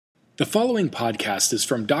The following podcast is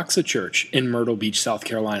from Doxa Church in Myrtle Beach, South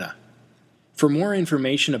Carolina. For more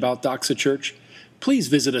information about Doxa Church, please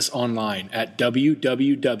visit us online at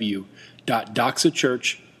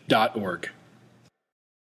www.doxachurch.org.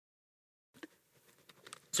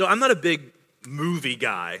 So I'm not a big movie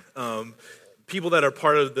guy. People that are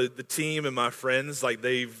part of the team and my friends, like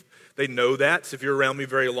they know that. So if you're around me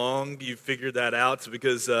very long, you figured that out. So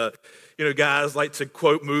because guys like to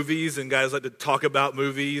quote movies and guys like to talk about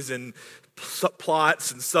movies and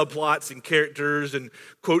plots and subplots and characters and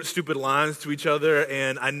quote stupid lines to each other,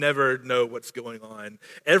 and I never know what's going on.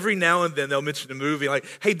 Every now and then they'll mention a movie like,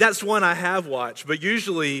 hey, that's one I have watched. But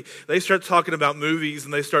usually they start talking about movies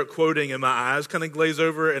and they start quoting and my eyes kind of glaze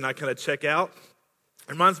over and I kind of check out.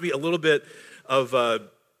 It reminds me a little bit of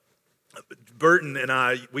Burton and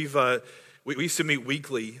I. We used to meet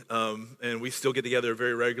weekly, and we still get together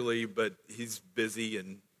very regularly, but he's busy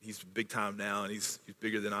and he's big time now, and he's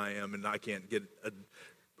bigger than I am, and I can't get an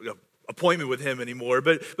appointment with him anymore.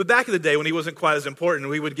 But back in the day when he wasn't quite as important,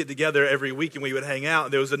 we would get together every week and we would hang out.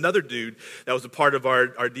 And there was another dude that was a part of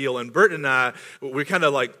our deal, and Bert and I, we're kind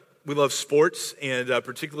of like, we love sports, and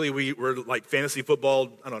particularly we were like fantasy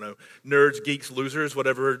football, I don't know, nerds, geeks, losers,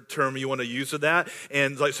 whatever term you want to use for that.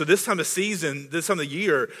 And like, so this time of season, this time of the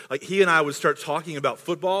year, like he and I would start talking about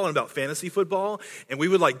football and about fantasy football, and we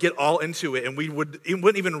would like get all into it, and we wouldn't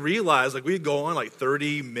even realize, like we'd go on like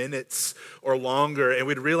 30 minutes or longer, and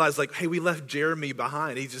we'd realize like, hey, we left Jeremy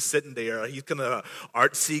behind. He's just sitting there. He's kind of an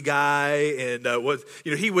artsy guy, and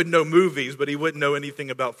he would know movies, but he wouldn't know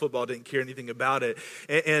anything about football, didn't care anything about it.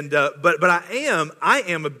 But I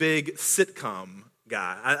am a big sitcom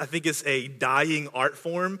guy. I think it's a dying art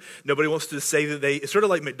form. Nobody wants to say that it's sort of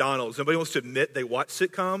like McDonald's. Nobody wants to admit they watch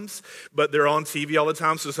sitcoms, but they're on TV all the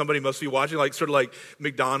time, so somebody must be watching, like sort of like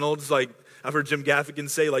McDonald's. Like I've heard Jim Gaffigan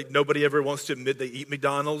say, like nobody ever wants to admit they eat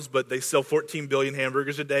McDonald's, but they sell 14 billion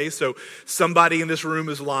hamburgers a day, so somebody in this room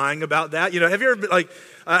is lying about that. Have you ever, like,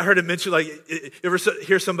 I heard it mentioned, like, you ever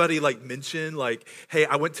hear somebody, like, mention, like, hey,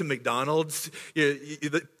 I went to McDonald's?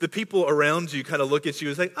 The people around you kind of look at you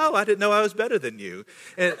and say, oh, I didn't know I was better than you.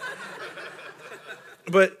 And,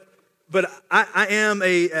 but I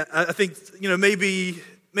think, maybe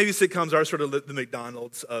sitcoms are sort of the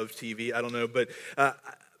McDonald's of TV. I don't know, but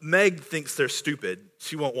Meg thinks they're stupid.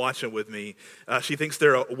 She won't watch them with me. She thinks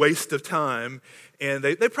they're a waste of time, and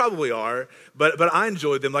they probably are, but I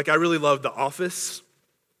enjoyed them. Like, I really loved The Office.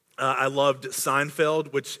 I loved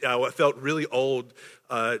Seinfeld, which felt really old.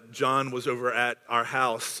 John was over at our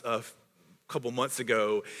house a couple months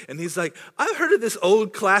ago, and he's like, I've heard of this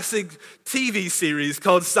old classic TV series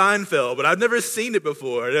called Seinfeld, but I've never seen it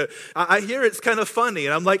before. I hear it's kind of funny,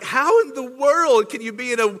 and I'm like, how in the world can you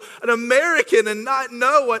be an American and not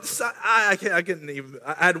know what I couldn't even.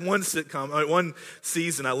 I had one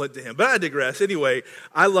season I lent to him, but I digress. Anyway,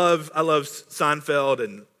 I love Seinfeld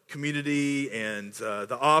and Community and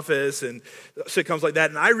The Office and sitcoms like that,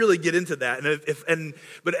 and I really get into that.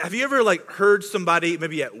 But have you ever like heard somebody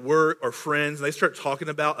maybe at work or friends, and they start talking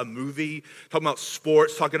about a movie, talking about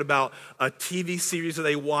sports, talking about a TV series that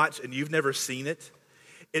they watch, and you've never seen it?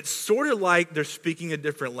 It's sort of like they're speaking a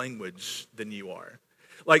different language than you are.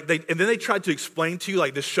 And then they tried to explain to you,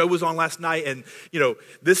 like, the show was on last night, and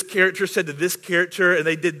this character said to this character, and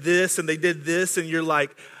they did this, and you're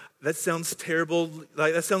like, that sounds terrible.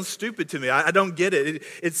 Like, that sounds stupid to me. I don't get it.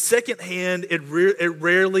 It's secondhand. It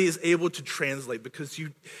rarely is able to translate because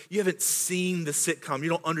you haven't seen the sitcom. You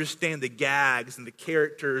don't understand the gags and the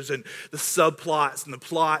characters and the subplots and the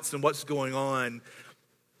plots and what's going on.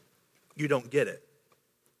 You don't get it.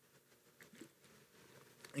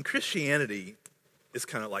 And Christianity is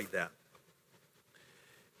kind of like that.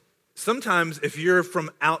 Sometimes if you're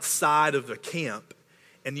from outside of the camp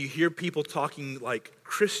and you hear people talking like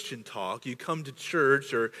Christian talk, you come to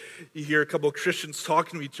church or you hear a couple of Christians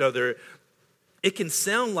talking to each other, it can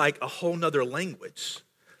sound like a whole nother language.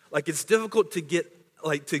 Like it's difficult to get,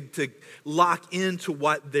 like to lock into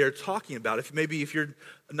what they're talking about. If you're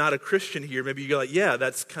not a Christian here, maybe you're like, yeah,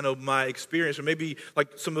 that's kind of my experience. Or maybe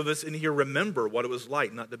like some of us in here remember what it was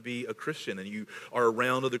like not to be a Christian, and you are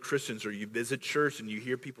around other Christians, or you visit church and you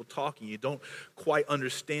hear people talking. You don't quite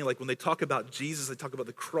understand. Like when they talk about Jesus, they talk about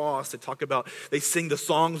the cross, they sing the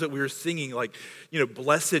songs that we were singing, like,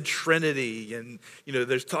 Blessed Trinity. And,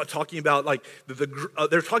 there's talking about like,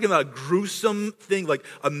 they're talking about a gruesome thing, like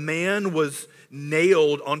a man was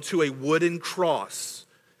nailed onto a wooden cross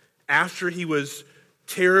after he was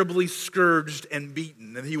terribly scourged and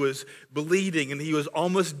beaten, and he was bleeding, and he was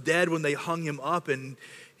almost dead when they hung him up, and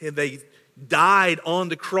they died on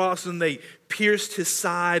the cross and they pierced his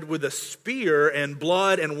side with a spear and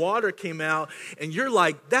blood and water came out. And you're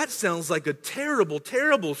like, that sounds like a terrible,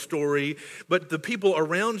 terrible story. But the people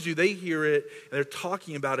around you, they hear it and they're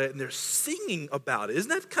talking about it and they're singing about it. Isn't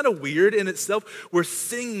that kind of weird in itself? We're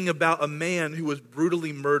singing about a man who was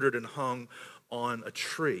brutally murdered and hung on a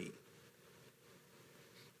tree.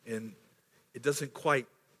 And it doesn't quite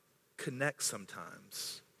connect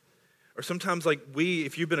sometimes. Or sometimes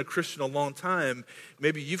if you've been a Christian a long time,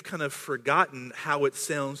 maybe you've kind of forgotten how it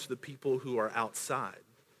sounds to the people who are outside.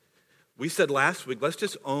 We said last week, let's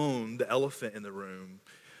just own the elephant in the room.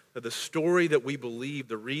 That the story that we believe,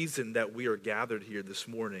 the reason that we are gathered here this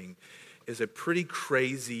morning is a pretty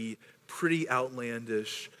crazy, pretty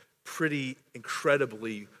outlandish, pretty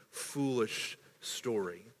incredibly foolish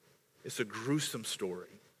story. It's a gruesome story.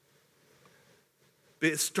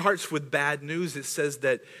 It starts with bad news. It says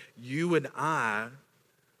that you and I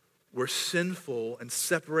were sinful and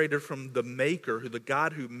separated from the Maker, the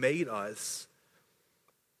God who made us.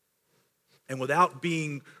 And without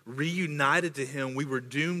being reunited to him, we were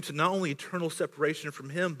doomed to not only eternal separation from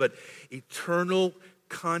him, but eternal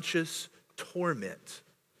conscious torment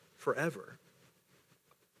forever.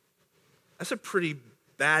 That's a pretty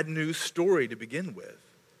bad news story to begin with.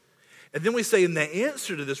 And then we say, and the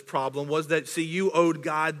answer to this problem was that, see, you owed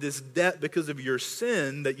God this debt because of your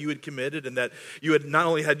sin that you had committed, and that you had not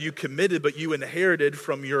only had you committed, but you inherited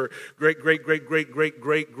from your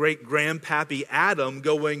great-great-great-great-great-great-grandpappy Adam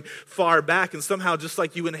going far back. And somehow, just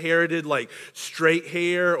like you inherited like straight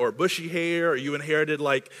hair or bushy hair, or you inherited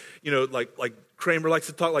like Kramer likes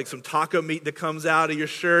to talk like some taco meat that comes out of your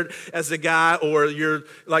shirt as a guy, or you're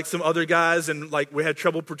like some other guys, and like we had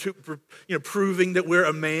trouble proving that we're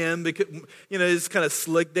a man because it's kind of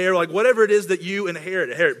slick there. Like whatever it is that you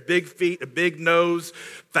inherit big feet, a big nose,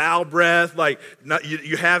 foul breath. Like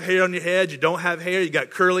you have hair on your head, you don't have hair, you got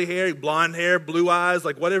curly hair, blonde hair, blue eyes.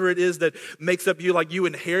 Like whatever it is that makes up you, like you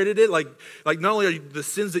inherited it. Like not only are you the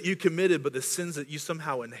sins that you committed, but the sins that you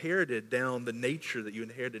somehow inherited down, the nature that you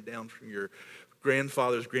inherited down from your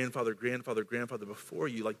grandfather's grandfather before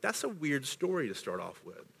you. Like that's a weird story to start off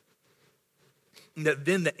with. And that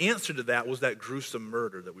then the answer to that was that gruesome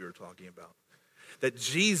murder that we were talking about. That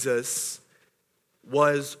Jesus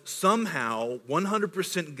was somehow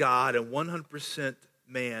 100% God and 100%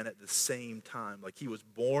 man at the same time. Like he was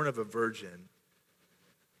born of a virgin,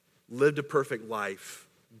 lived a perfect life,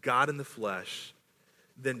 God in the flesh,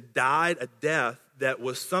 then died a death that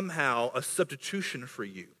was somehow a substitution for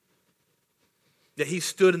you. That he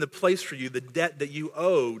stood in the place for you, the debt that you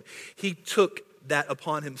owed, he took that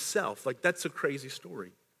upon himself. Like that's a crazy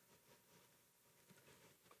story.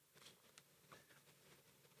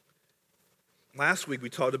 Last week we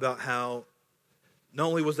talked about how not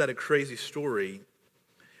only was that a crazy story,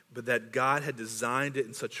 but that God had designed it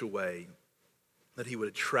in such a way that he would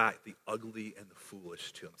attract the ugly and the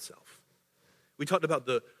foolish to himself. We talked about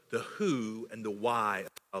the who and the why of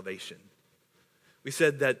salvation. We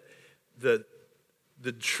said that the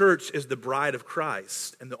church is the bride of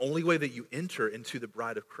Christ, and the only way that you enter into the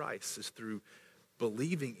bride of Christ is through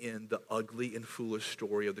believing in the ugly and foolish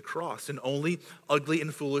story of the cross. And only ugly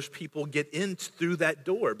and foolish people get in through that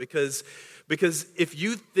door, because if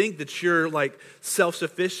you think that you're like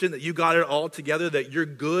self-sufficient, that you got it all together, that you're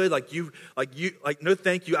good, no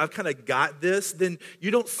thank you, I've kind of got this, then you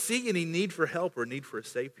don't see any need for help or need for a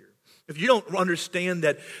Savior. If you don't understand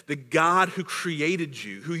that the God who created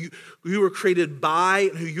you, who you were created by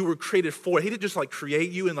and who you were created for, he didn't just like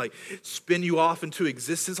create you and like spin you off into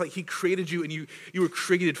existence. Like he created you and you were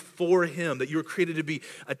created for him, that you were created to be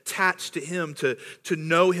attached to him, to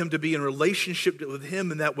know him, to be in relationship with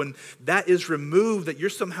him, and that when that is removed, that you're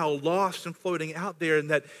somehow lost and floating out there, and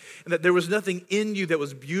that there was nothing in you that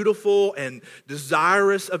was beautiful and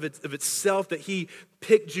desirous of itself, that he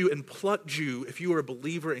picked you and plucked you. If you were a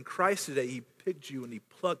believer in Christ today, he picked you and he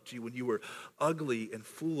plucked you when you were ugly and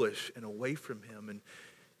foolish and away from him. And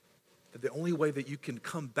that the only way that you can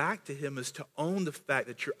come back to him is to own the fact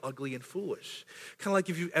that you're ugly and foolish. Kind of like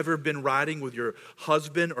if you've ever been riding with your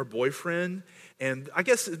husband or boyfriend, and I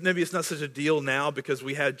guess maybe it's not such a deal now because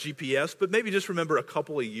we have GPS, but maybe just remember a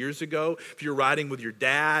couple of years ago, if you're riding with your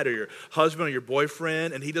dad or your husband or your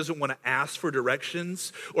boyfriend and he doesn't want to ask for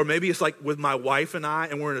directions, or maybe it's like with my wife and I,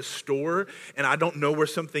 and we're in a store and I don't know where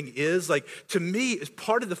something is. Like to me,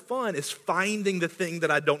 part of the fun is finding the thing that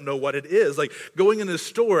I don't know what it is. Like going in the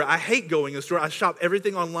store, I hate hate going to the store. I shop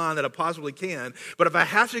everything online that I possibly can. But if I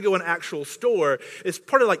have to go in an actual store, it's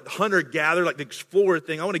part of like the hunter-gatherer, like the explorer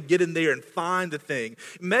thing. I want to get in there and find the thing.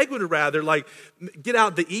 Meg would rather like get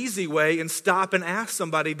out the easy way and stop and ask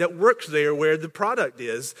somebody that works there where the product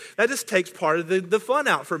is. That just takes part of the fun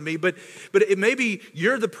out for me. But it maybe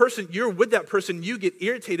you're with that person, you get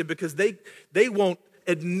irritated because they won't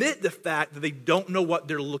admit the fact that they don't know what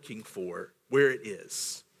they're looking for, where it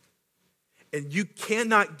is. And you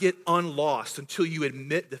cannot get unlost until you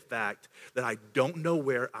admit the fact that I don't know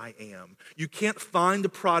where I am. You can't find the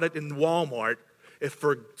product in Walmart if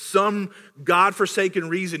for some godforsaken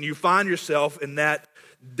reason you find yourself in that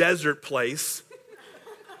desert place.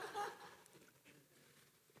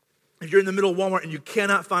 If you're in the middle of Walmart and you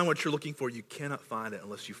cannot find what you're looking for, you cannot find it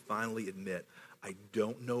unless you finally admit, I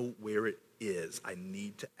don't know where it is. I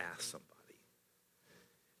need to ask somebody.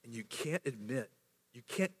 And you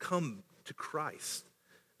can't come to Christ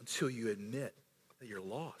until you admit that you're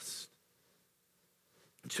lost.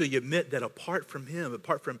 Until you admit that apart from Him,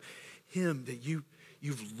 that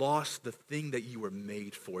you've lost the thing that you were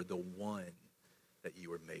made for, the one that you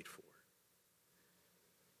were made for.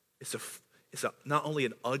 It's not only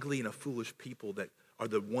an ugly and a foolish people that are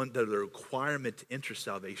the requirement to enter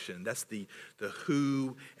salvation. That's the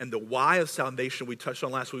who and the why of salvation we touched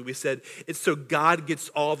on last week. We said it's so God gets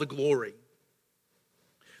all the glory.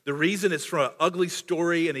 The reason it's from an ugly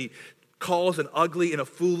story and He calls an ugly and a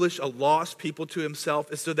foolish, a lost people to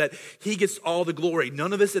Himself is so that He gets all the glory.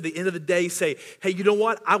 None of us at the end of the day say, hey, you know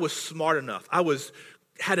what? I was smart enough. I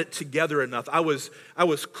had it together enough. I was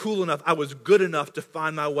cool enough. I was good enough to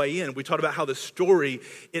find my way in. We talked about how the story,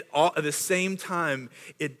 at the same time,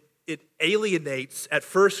 it alienates, at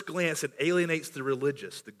first glance, it alienates the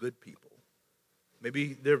religious, the good people.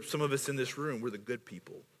 Maybe there are some of us in this room, we're the good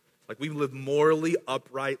people. Like we live morally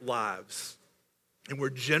upright lives. And we're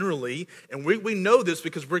generally, and we know this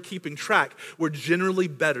because we're keeping track, we're generally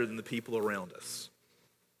better than the people around us.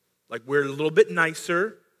 Like we're a little bit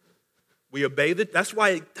nicer. We obey that's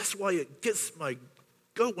why it gets my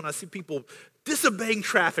goat when I see people disobeying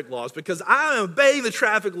traffic laws, because I am obeying the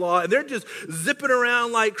traffic law and they're just zipping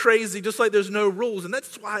around like crazy, just like there's no rules. And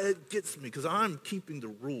that's why it gets me, because I'm keeping the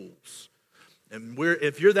rules. And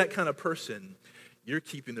if you're that kind of person, you're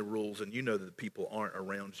keeping the rules and you know that the people aren't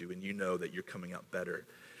around you and you know that you're coming out better.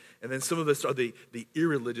 And then some of us are the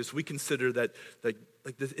irreligious. We consider that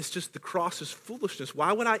it's just the cross is foolishness.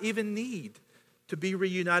 Why would I even need to be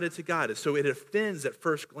reunited to God? So it offends at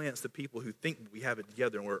first glance the people who think we have it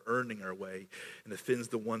together and we're earning our way, and offends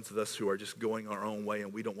the ones of us who are just going our own way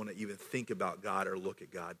and we don't want to even think about God or look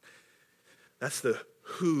at God. That's the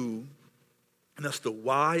who, and that's the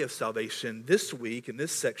why of salvation. This week, in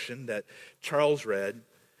this section that Charles read,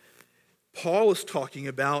 Paul is talking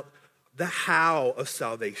about the how of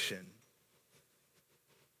salvation.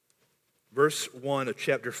 Verse 1 of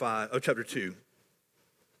chapter 2.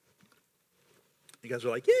 You guys are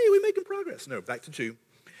like, yay, we're making progress. No, back to 2.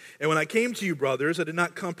 And when I came to you, brothers, I did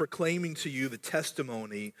not come proclaiming to you the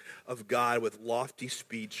testimony of God with lofty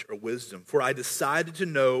speech or wisdom. For I decided to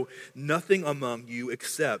know nothing among you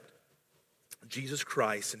except Jesus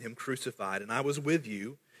Christ and Him crucified. And I was with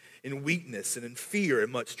you in weakness and in fear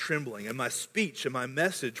and much trembling. And my speech and my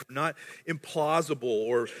message were not implausible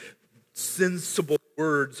or sensible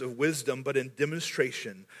words of wisdom, but in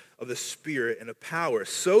demonstration of the Spirit and of power,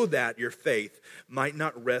 so that your faith might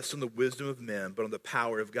not rest on the wisdom of men, but on the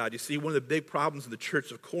power of God. You see, one of the big problems in the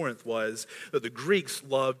church of Corinth was that the Greeks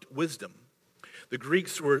loved wisdom. The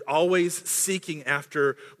Greeks were always seeking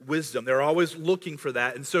after wisdom. They were always looking for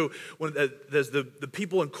that. And so when the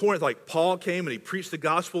people in Corinth, like Paul came and he preached the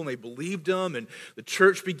gospel and they believed him, and the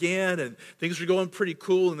church began and things were going pretty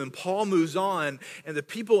cool. And then Paul moves on, and the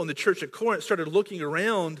people in the church at Corinth started looking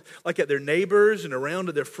around like at their neighbors and around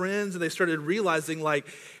to their friends, and they started realizing like,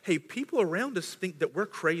 hey, people around us think that we're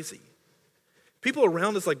crazy. People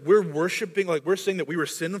around us, like we're worshiping, like we're saying that we were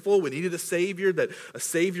sinful, we needed a Savior, that a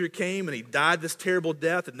Savior came and He died this terrible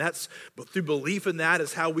death, and that's through belief in that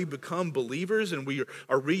is how we become believers, and we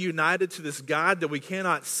are reunited to this God that we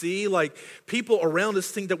cannot see. Like people around us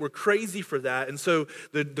think that we're crazy for that, and so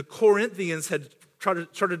the Corinthians had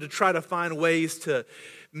started to find ways to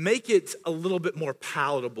make it a little bit more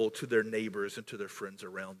palatable to their neighbors and to their friends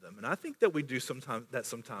around them. And I think that we do sometimes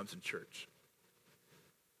in church.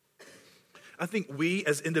 I think we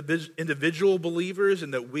as individual believers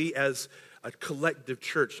and that we as a collective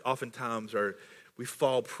church oftentimes we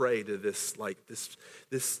fall prey to this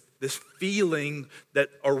feeling that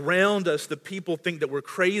around us the people think that we're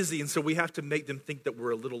crazy, and so we have to make them think that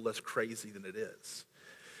we're a little less crazy than it is.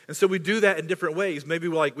 And so we do that in different ways. Maybe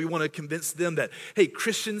we want to convince them that, hey,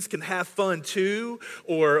 Christians can have fun too,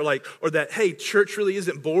 or that, hey, church really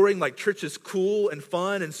isn't boring, like church is cool and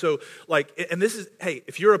fun. And so and this is, hey,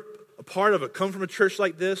 if you're a part of come from a church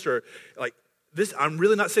like this, or like this, I'm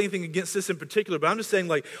really not saying anything against this in particular, but I'm just saying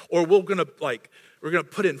or we're going to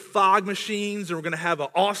put in fog machines, and we're going to have an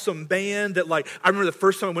awesome band that I remember the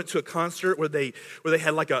first time I went to a concert where they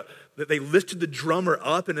had that they lifted the drummer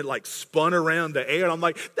up and it spun around the air. And I'm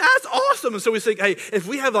like, that's awesome. And so we think, hey, if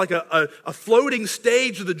we have a floating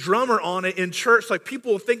stage with a drummer on it in church,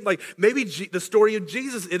 people will think maybe the story of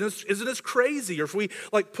Jesus isn't as crazy. Or if we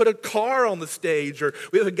put a car on the stage, or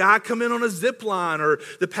we have a guy come in on a zip line, or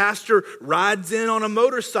the pastor rides in on a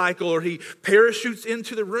motorcycle, or he parachutes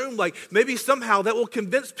into the room, maybe somehow that will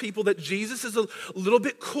convince people that Jesus is a little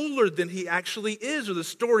bit cooler than he actually is, or the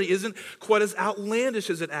story isn't quite as outlandish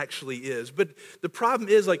as it actually is. But the problem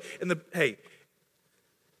is hey,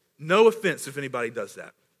 no offense if anybody does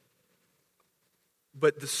that,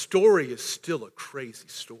 but the story is still a crazy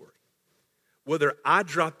story. Whether I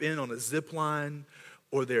drop in on a zip line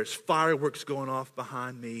or there's fireworks going off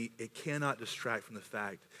behind me, it cannot distract from the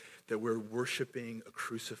fact that we're worshiping a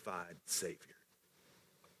crucified Savior.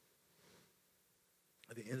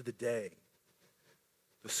 At the end of the day,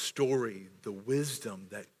 the story, the wisdom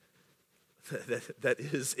that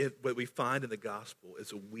is what we find in the gospel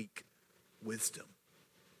is a weak wisdom.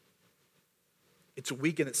 It's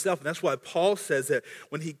weak in itself. And that's why Paul says that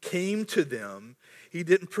when he came to them, he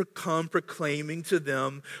didn't come proclaiming to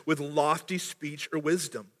them with lofty speech or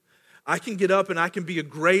wisdom. I can get up and I can be a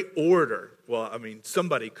great orator. Well, I mean,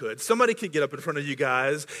 somebody could. Somebody could get up in front of you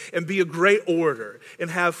guys and be a great orator and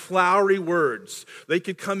have flowery words. They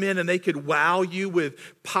could come in and they could wow you with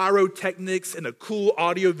pyrotechnics and a cool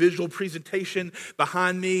audiovisual presentation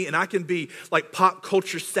behind me. And I can be pop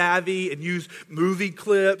culture savvy and use movie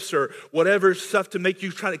clips or whatever stuff to make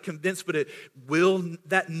you try to convince. But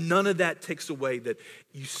none of that takes away that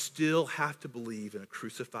you still have to believe in a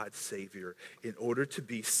crucified Savior in order to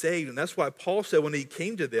be saved. And that's why Paul said when he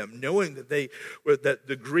came to them, knowing that that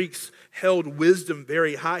the Greeks held wisdom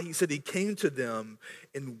very high, he said he came to them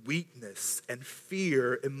in weakness and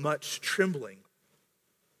fear and much trembling.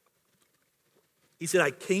 He said, I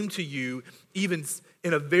came to you even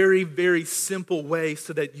in a very, very simple way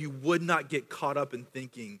so that you would not get caught up in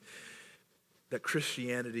thinking that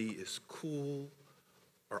Christianity is cool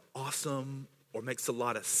or awesome or makes a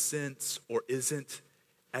lot of sense or isn't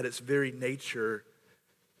at its very nature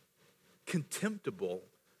contemptible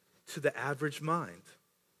to the average mind.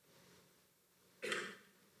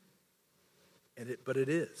 But it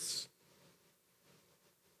is.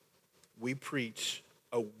 We preach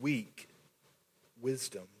a weak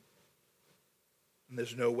wisdom, and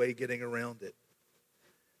there's no way getting around it.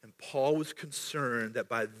 And Paul was concerned that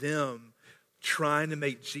by them trying to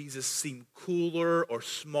make Jesus seem cooler or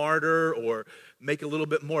smarter or make a little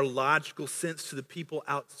bit more logical sense to the people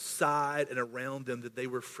outside and around them, that they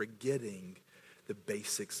were forgetting the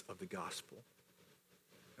basics of the gospel.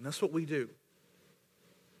 And that's what we do.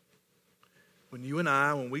 When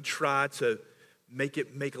we try to make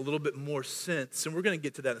it make a little bit more sense, and we're going to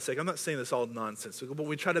get to that in a second. I'm not saying this all nonsensical, but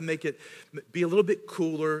we try to make it be a little bit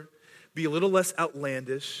cooler, be a little less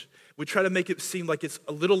outlandish. We try to make it seem like it's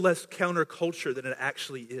a little less counterculture than it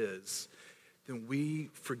actually is. Then we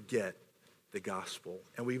forget the gospel,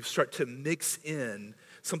 and we start to mix in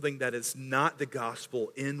something that is not the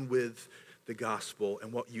gospel in with the gospel,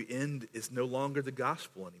 and what you end is no longer the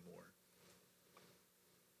gospel anymore.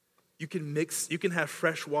 You can have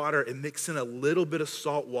fresh water and mix in a little bit of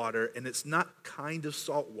salt water, and it's not kind of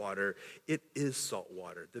salt water, it is salt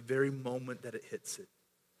water, the very moment that it hits it.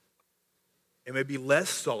 It may be less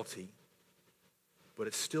salty, but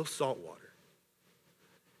it's still salt water.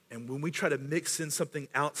 And when we try to mix in something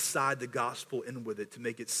outside the gospel in with it to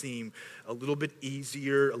make it seem a little bit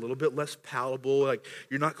easier, a little bit less palatable, like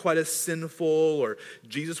you're not quite as sinful, or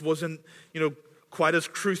Jesus wasn't, quite as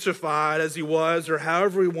crucified as he was, or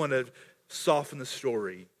however we want to soften the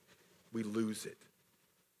story, we lose it.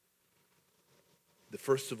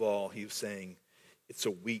 First of all, he was saying it's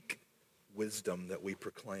a weak wisdom that we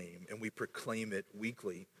proclaim, and we proclaim it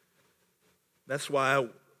weakly. That's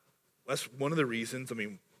one of the reasons,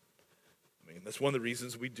 that's one of the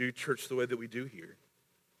reasons we do church the way that we do here.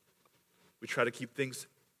 We try to keep things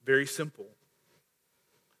very simple.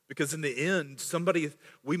 Because in the end,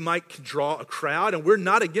 we might draw a crowd, and we're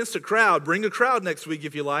not against a crowd. Bring a crowd next week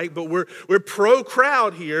if you like, but we're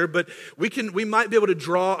pro-crowd here, but we might be able to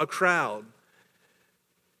draw a crowd.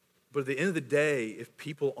 But at the end of the day, if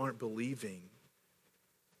people aren't believing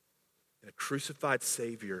in a crucified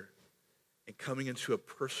Savior and coming into a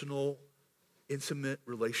personal, intimate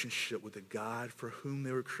relationship with the God for whom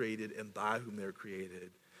they were created and by whom they were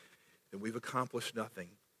created, then we've accomplished nothing.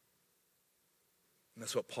 And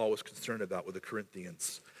that's what Paul was concerned about with the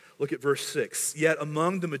Corinthians. Look at verse 6. Yet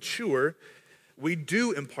among the mature, we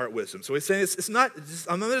do impart wisdom. So he's saying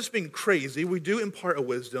I'm not just being crazy. We do impart a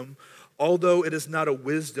wisdom, although it is not a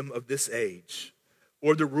wisdom of this age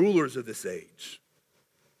or the rulers of this age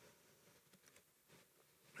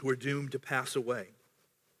who are doomed to pass away.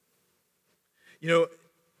 You know,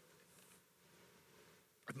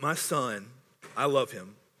 my son, I love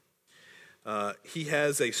him. He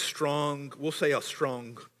has a strong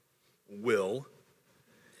will.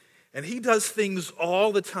 And he does things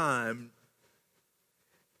all the time.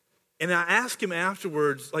 And I ask him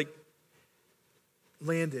afterwards, like,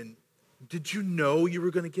 Landon, did you know you were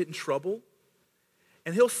going to get in trouble?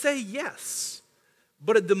 And he'll say yes.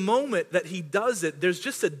 But at the moment that he does it, there's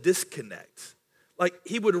just a disconnect. Like,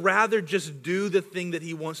 he would rather just do the thing that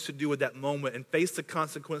he wants to do at that moment and face the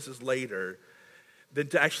consequences later than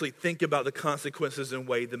to actually think about the consequences and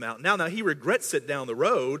weigh them out. Now, he regrets it down the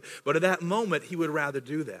road, but at that moment, he would rather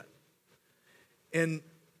do that. And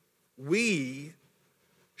we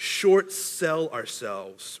short sell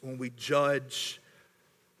ourselves when we judge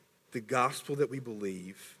the gospel that we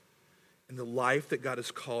believe and the life that God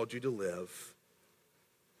has called you to live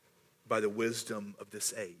by the wisdom of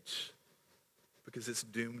this age, because it's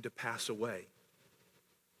doomed to pass away.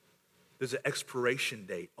 There's an expiration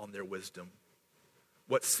date on their wisdom.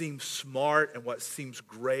 What seems smart and what seems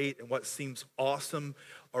great and what seems awesome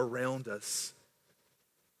around us,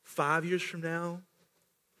 5 years from now,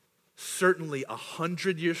 certainly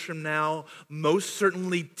 100 years from now, most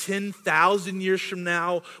certainly 10,000 years from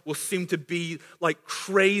now, will seem to be like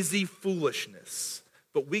crazy foolishness.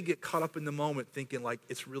 But we get caught up in the moment thinking like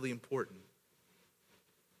it's really important.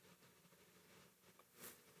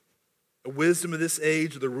 The wisdom of this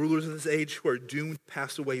age, the rulers of this age who are doomed to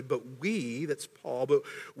pass away. But we, that's Paul, but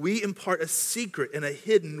we impart a secret and a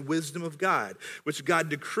hidden wisdom of God, which God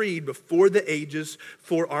decreed before the ages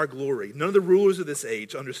for our glory. None of the rulers of this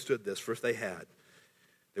age understood this, for if they had,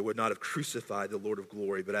 they would not have crucified the Lord of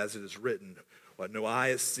glory. But as it is written, what no eye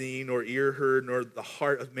has seen, nor ear heard, nor the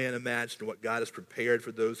heart of man imagined, what God has prepared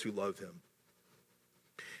for those who love him.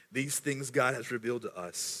 These things God has revealed to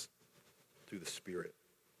us through the Spirit.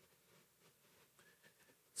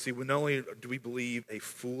 See, not only do we believe a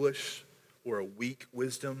foolish or a weak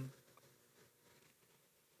wisdom,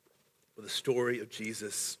 but the story of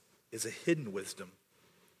Jesus is a hidden wisdom.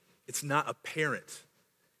 It's not apparent.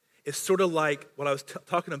 It's sort of like what I was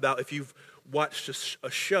talking about if you've watched a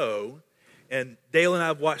show, and Dale and I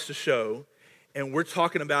have watched a show, and we're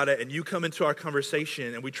talking about it, and you come into our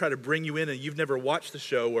conversation, and we try to bring you in, and you've never watched the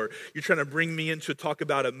show, or you're trying to bring me in to talk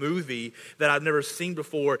about a movie that I've never seen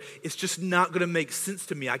before. It's just not going to make sense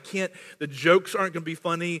to me. The jokes aren't going to be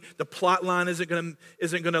funny. The plot line isn't going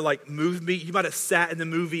to like move me. You might have sat in the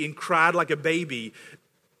movie and cried like a baby.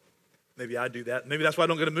 Maybe I do that. Maybe that's why I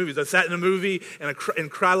don't go to movies. I sat in a movie and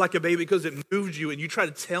cried like a baby because it moved you, and you try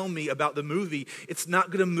to tell me about the movie. It's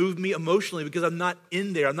not going to move me emotionally because I'm not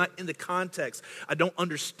in there. I'm not in the context. I don't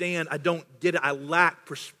understand. I don't get it. I lack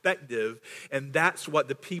perspective, and that's what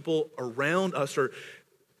the people around us or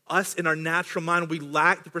us in our natural mind, we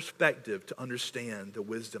lack the perspective to understand the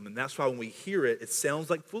wisdom. And that's why when we hear it, it sounds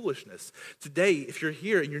like foolishness. Today, if you're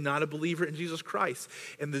here and you're not a believer in Jesus Christ,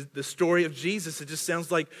 and the story of Jesus, it just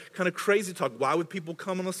sounds like kind of crazy talk. Why would people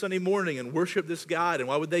come on a Sunday morning and worship this God? And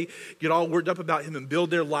why would they get all worked up about him and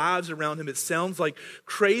build their lives around him? It sounds like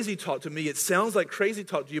crazy talk to me. It sounds like crazy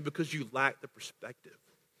talk to you because you lack the perspective.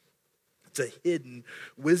 It's a hidden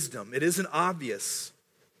wisdom. It isn't obvious.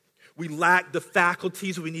 We lack the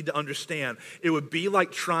faculties we need to understand. It would be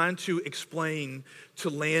like trying to explain to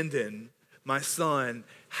Landon, my son,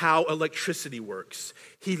 how electricity works.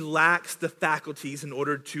 He lacks the faculties in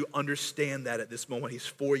order to understand that at this moment. He's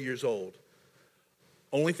 4 years old.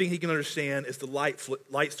 Only thing he can understand is the light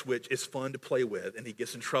switch is fun to play with, and he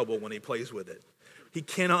gets in trouble when he plays with it. He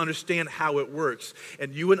cannot understand how it works.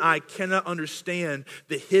 And you and I cannot understand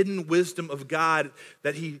the hidden wisdom of God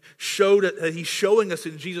that he's showing us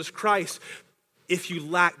in Jesus Christ if you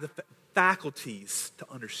lack the faculties to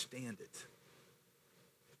understand it.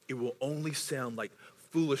 It will only sound like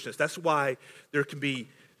foolishness. That's why there can be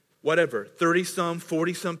 30-some,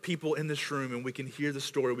 40-some people in this room, and we can hear the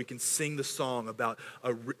story, we can sing the song about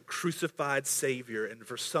a crucified Savior. And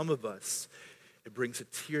for some of us, it brings a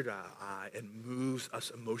tear to our eye and moves us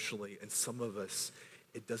emotionally. And some of us,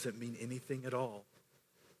 it doesn't mean anything at all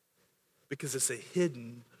because it's a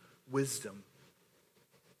hidden wisdom.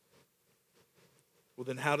 Well,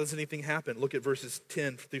 then how does anything happen? Look at verses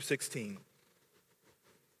 10 through 16.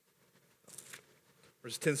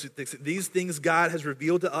 Verses 10 through 16. These things God has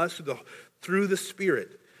revealed to us through the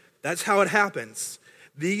Spirit. That's how it happens.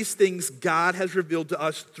 These things God has revealed to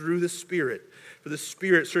us through the Spirit. For the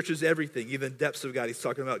Spirit searches everything, even the depths of God. He's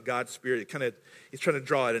talking about God's Spirit. He's trying to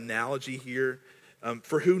draw an analogy here.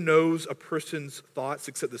 For who knows a person's thoughts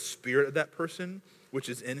except the spirit of that person, which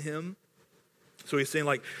is in him? So he's saying,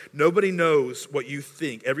 like, nobody knows what you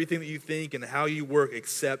think, everything that you think and how you work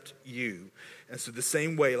except you. And so the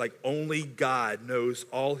same way, like, only God knows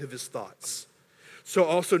all of his thoughts. So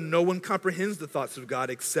also no one comprehends the thoughts of God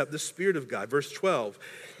except the Spirit of God. Verse 12,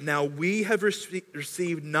 now we have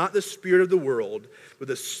received not the spirit of the world, but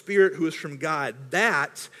the Spirit who is from God,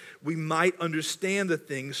 that we might understand the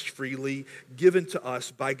things freely given to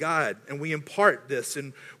us by God. And we impart this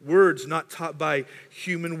in words not taught by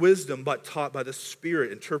human wisdom, but taught by the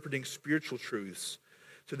Spirit, interpreting spiritual truths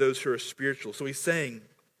to those who are spiritual. So he's saying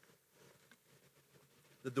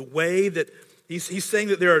that the way that He's saying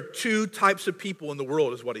that there are two types of people in the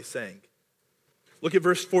world, is what he's saying. Look at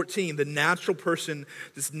verse 14. The natural person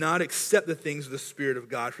does not accept the things of the Spirit of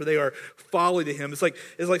God, for they are folly to him. It's like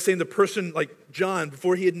saying the person like John,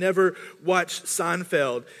 before he had never watched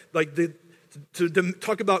Seinfeld, like to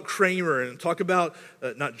talk about Kramer and talk about,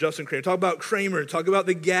 not Justin Kramer, talk about Kramer and talk about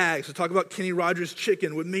the gags, to talk about Kenny Rogers'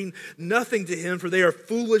 chicken would mean nothing to him, for they are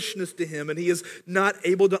foolishness to him, and he is not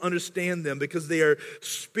able to understand them because they are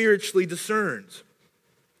spiritually discerned.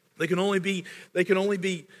 They can only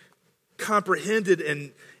be comprehended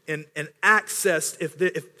and accessed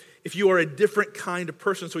if you are a different kind of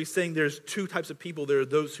person. So he's saying there's two types of people. There are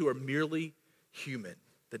those who are merely human,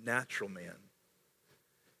 the natural man.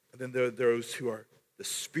 And then there are those who are the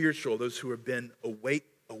spiritual, those who have been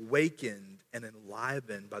awakened and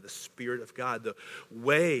enlivened by the Spirit of God. The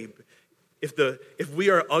way, if we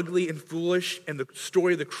are ugly and foolish, and the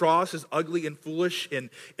story of the cross is ugly and foolish, and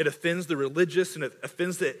it offends the religious and it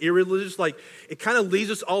offends the irreligious, like it kind of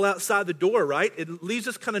leaves us all outside the door, right? It leaves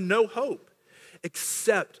us kind of no hope,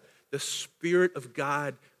 except the Spirit of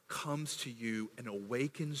God comes to you and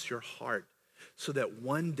awakens your heart so that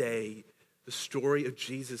one day the story of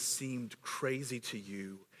Jesus seemed crazy to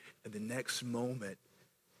you, and the next moment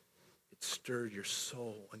it stirred your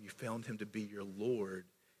soul and you found him to be your Lord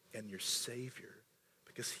and your Savior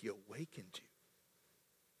because he awakened you.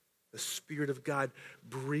 The Spirit of God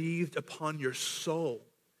breathed upon your soul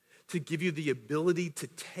to give you the ability to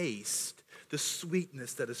taste the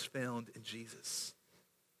sweetness that is found in Jesus.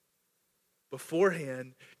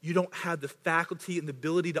 Beforehand, you don't have the faculty and the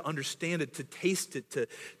ability to understand it, to taste it,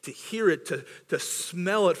 to hear it, to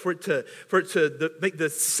smell it, for it to make the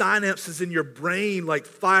synapses in your brain like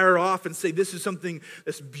fire off and say, this is something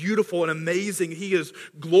that's beautiful and amazing. He is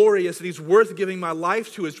glorious and he's worth giving my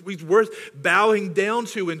life to. He's worth bowing down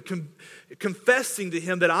to and confessing to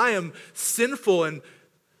him that I am sinful and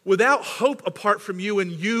without hope apart from you,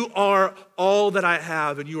 and you are all that I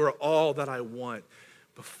have and you are all that I want.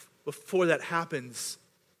 Before that happens,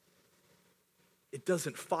 it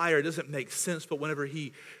doesn't fire, it doesn't make sense, but whenever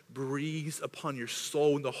he breathes upon your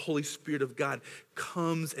soul and the Holy Spirit of God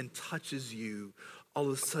comes and touches you, all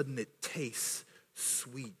of a sudden it tastes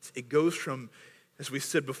sweet. It goes from, as we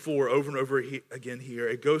said before, over and over again here,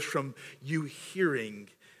 it goes from you hearing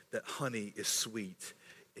that honey is sweet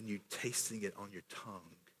and you tasting it on your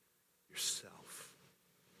tongue yourself.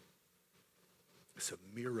 It's a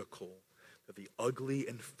miracle. The ugly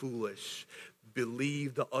and foolish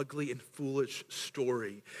believe the ugly and foolish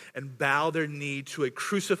story and bow their knee to a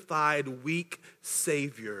crucified, weak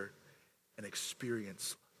Savior and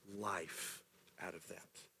experience life out of that.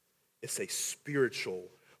 It's a spiritual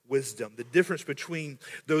wisdom. The difference between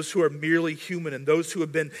those who are merely human and those who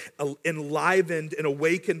have been enlivened and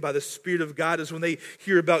awakened by the Spirit of God is when they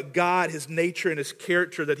hear about God, his nature and his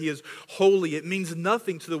character, that he is holy. It means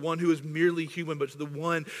nothing to the one who is merely human, but to the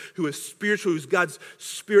one who is spiritual, whose God's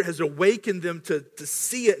Spirit has awakened them to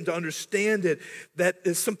see it and to understand it. That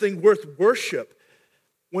is something worth worship.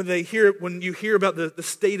 When you hear about the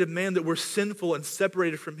state of man, that we're sinful and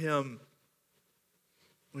separated from him,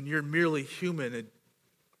 when you're merely human, it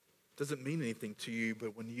doesn't mean anything to you,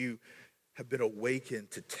 but when you have been awakened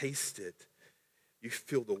to taste it, you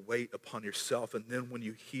feel the weight upon yourself. And then when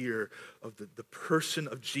you hear of the person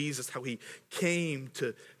of Jesus, how he came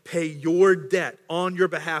to pay your debt on your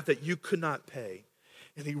behalf that you could not pay,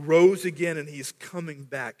 and he rose again and he's coming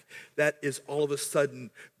back, that is all of a sudden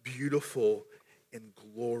beautiful and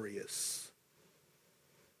glorious.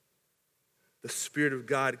 the Spirit of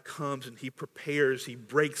God comes and he prepares, he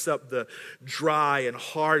breaks up the dry and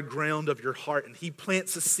hard ground of your heart, and he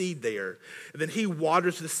plants a seed there. And then he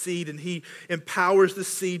waters the seed and he empowers the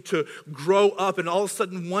seed to grow up. And all of a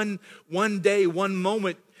sudden, one day, one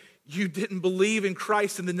moment, you didn't believe in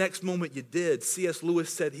Christ, and the next moment you did. C.S.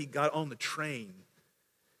 Lewis said he got on the train,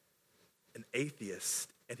 an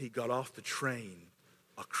atheist, and he got off the train,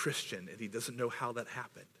 a Christian, and he doesn't know how that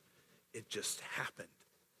happened. It just happened.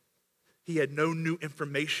 He had no new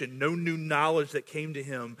information, no new knowledge that came to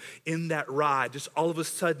him in that ride. Just all of a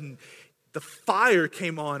sudden, the fire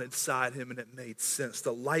came on inside him and it made sense.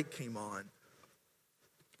 The light came on.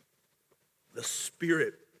 The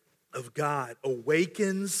Spirit of God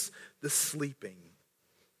awakens the sleeping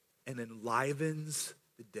and enlivens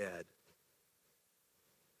the dead.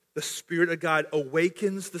 The Spirit of God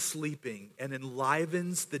awakens the sleeping and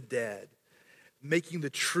enlivens the dead, making the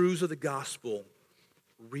truths of the gospel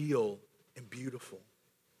real and beautiful.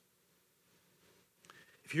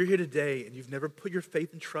 If you're here today and you've never put your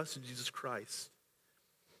faith and trust in Jesus Christ,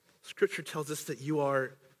 Scripture tells us that you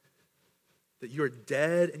are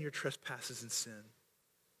dead in your trespasses and sin.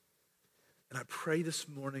 And I pray this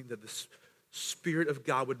morning that the Spirit of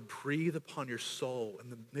God would breathe upon your soul,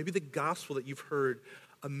 and maybe the gospel that you've heard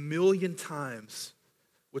 1,000,000 times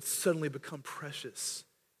would suddenly become precious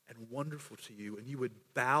and wonderful to you, and you would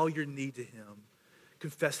bow your knee to him,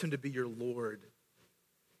 confess him to be your Lord,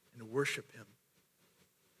 and worship him.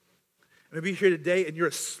 Maybe you're here today and you're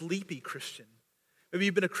a sleepy Christian. Maybe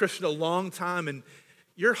you've been a Christian a long time and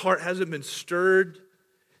your heart hasn't been stirred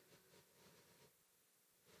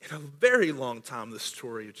in a very long time, the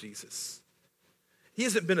story of Jesus. He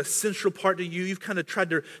hasn't been a central part to you. You've kind of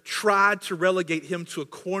tried to relegate him to a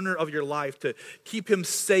corner of your life, to keep him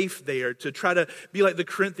safe there, to try to be like the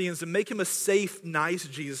Corinthians and make him a safe, nice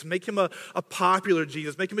Jesus, make him a popular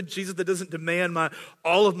Jesus, make him a Jesus that doesn't demand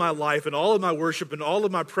all of my life and all of my worship and all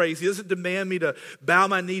of my praise. He doesn't demand me to bow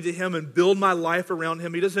my knee to him and build my life around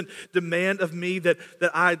him. He doesn't demand of me that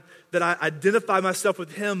I identify myself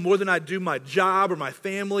with him more than I do my job or my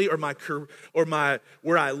family or my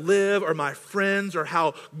where I live or my friends or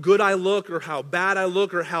how good I look or how bad I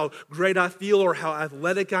look or how great I feel or how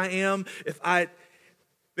athletic I am.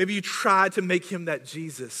 Maybe you tried to make him that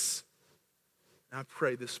Jesus. And I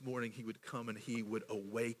pray this morning he would come and he would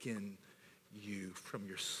awaken you from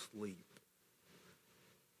your sleep.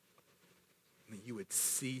 And that you would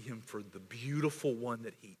see him for the beautiful one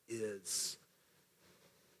that he is.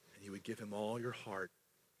 And you would give him all your heart,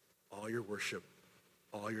 all your worship,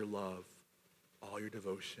 all your love, all your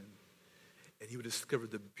devotion. And you would discover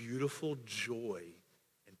the beautiful joy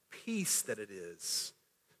and peace that it is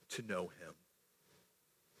to know him.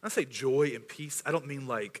 When I say joy and peace, I don't mean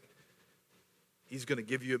like he's going to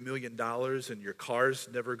give you $1 million and your car's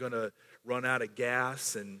never going to run out of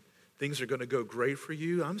gas and things are going to go great for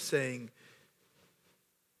you. I'm saying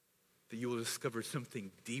that you will discover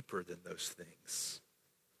something deeper than those things.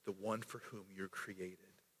 The one for whom you're created.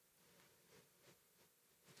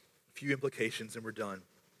 A few implications and we're done.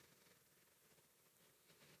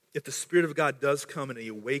 If the Spirit of God does come and he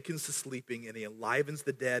awakens the sleeping and he enlivens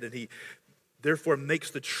the dead and he therefore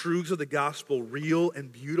makes the truths of the gospel real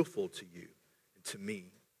and beautiful to you and to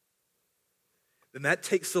me, then that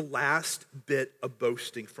takes the last bit of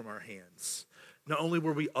boasting from our hands. Not only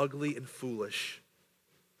were we ugly and foolish,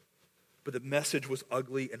 but the message was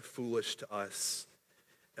ugly and foolish to us.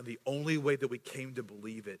 And the only way that we came to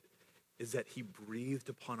believe it is that he breathed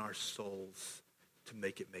upon our souls to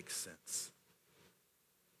make it make sense.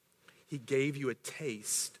 He gave you a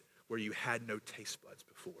taste where you had no taste buds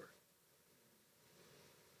before.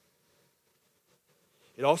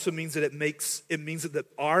 It also means that it means that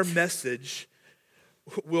our message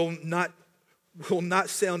will not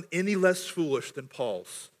sound any less foolish than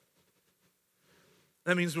Paul's.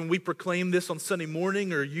 That means when we proclaim this on Sunday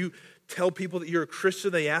morning or you tell people that you're a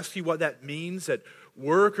Christian, they ask you what that means at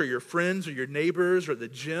work or your friends or your neighbors or the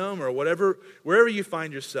gym or whatever, wherever you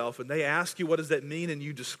find yourself, and they ask you what does that mean and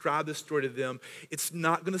you describe this story to them, it's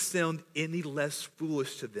not going to sound any less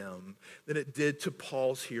foolish to them than it did to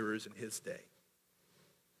Paul's hearers in his day.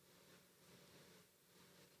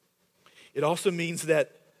 It also means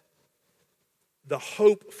that the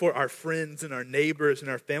hope for our friends and our neighbors and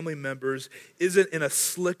our family members isn't in a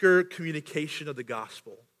slicker communication of the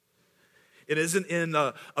gospel. It isn't in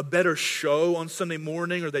a better show on Sunday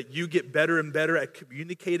morning or that you get better and better at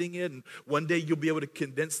communicating it and one day you'll be able to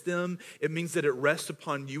convince them. It means that it rests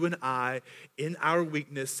upon you and I in our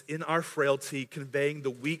weakness, in our frailty, conveying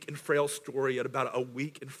the weak and frail story about a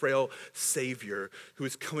weak and frail Savior who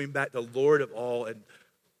is coming back, the Lord of all, and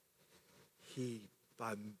he,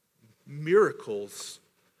 by Miracles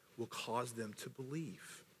will cause them to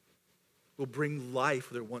believe. Will bring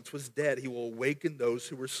life where there once was dead. He will awaken those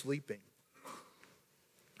who were sleeping.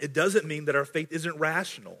 It doesn't mean that our faith isn't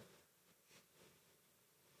rational.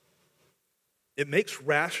 It makes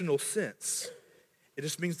rational sense. It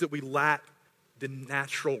just means that we lack the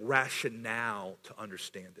natural rationale to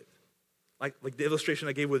understand it. Like the illustration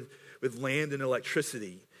I gave with land and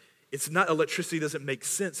electricity. It's not electricity doesn't make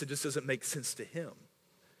sense, it just doesn't make sense to him.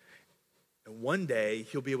 And one day,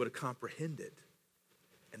 he'll be able to comprehend it.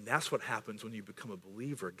 And that's what happens when you become a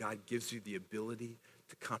believer. God gives you the ability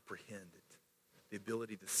to comprehend it, the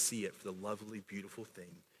ability to see it for the lovely, beautiful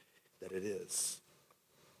thing that it is.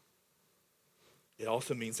 It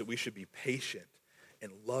also means that we should be patient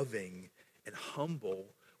and loving and humble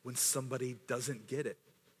when somebody doesn't get it.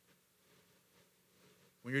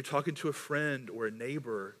 When you're talking to a friend or a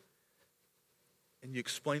neighbor and you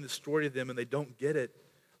explain the story to them and they don't get it,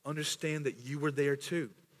 understand that you were there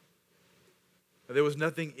too. There was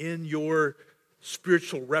nothing in your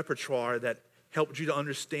spiritual repertoire that helped you to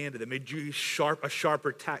understand it, that made you a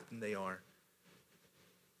sharper tack than they are.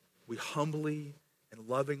 We humbly and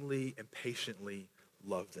lovingly and patiently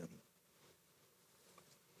love them.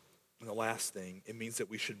 And the last thing, it means that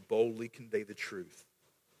we should boldly convey the truth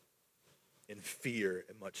in fear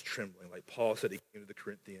and much trembling. Like Paul said, he came to the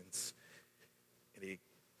Corinthians and he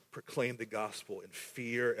proclaimed the gospel in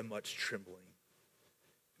fear and much trembling.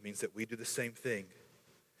 It means that we do the same thing,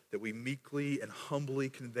 that we meekly and humbly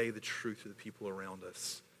convey the truth to the people around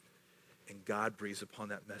us. And God breathes upon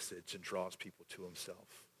that message and draws people to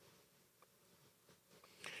himself.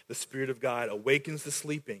 The Spirit of God awakens the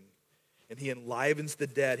sleeping, and he enlivens the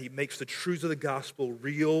dead. He makes the truths of the gospel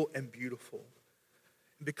real and beautiful.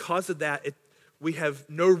 And because of that, we have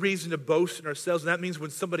no reason to boast in ourselves. And that means when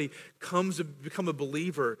somebody comes to become a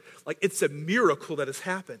believer, like it's a miracle that has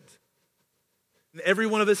happened. And every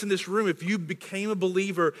one of us in this room, if you became a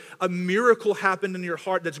believer, a miracle happened in your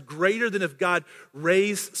heart that's greater than if God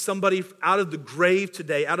raised somebody out of the grave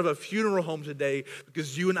today, out of a funeral home today,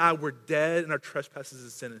 because you and I were dead in our trespasses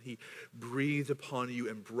and sin, and he breathed upon you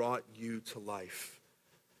and brought you to life.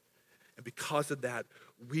 And because of that,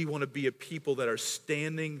 we want to be a people that are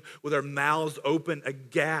standing with our mouths open,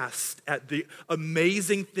 aghast at the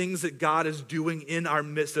amazing things that God is doing in our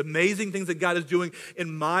midst, the amazing things that God is doing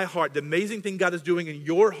in my heart, the amazing thing God is doing in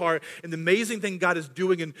your heart, and the amazing thing God is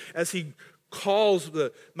doing as he calls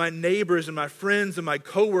my neighbors and my friends and my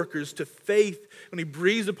coworkers to faith. When he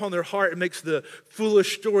breathes upon their heart, it makes the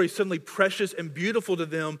foolish story suddenly precious and beautiful to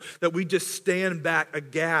them, that we just stand back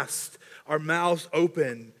aghast, our mouths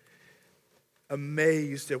open,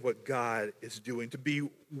 amazed at what God is doing, to be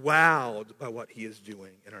wowed by what he is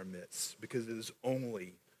doing in our midst, because it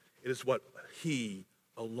is what he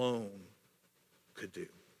alone could do.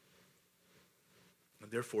 And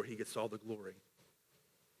therefore, he gets all the glory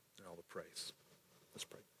and all the praise. Let's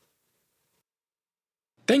pray.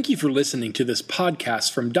 Thank you for listening to this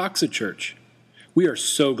podcast from Doxa Church. We are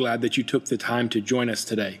so glad that you took the time to join us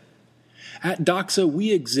today. At Doxa,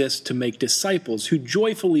 we exist to make disciples who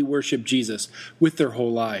joyfully worship Jesus with their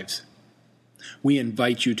whole lives. We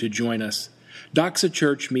invite you to join us. Doxa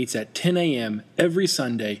Church meets at 10 a.m. every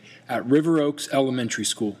Sunday at River Oaks Elementary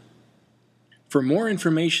School. For more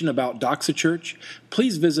information about Doxa Church,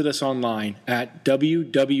 please visit us online at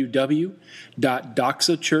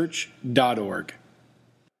www.doxachurch.org.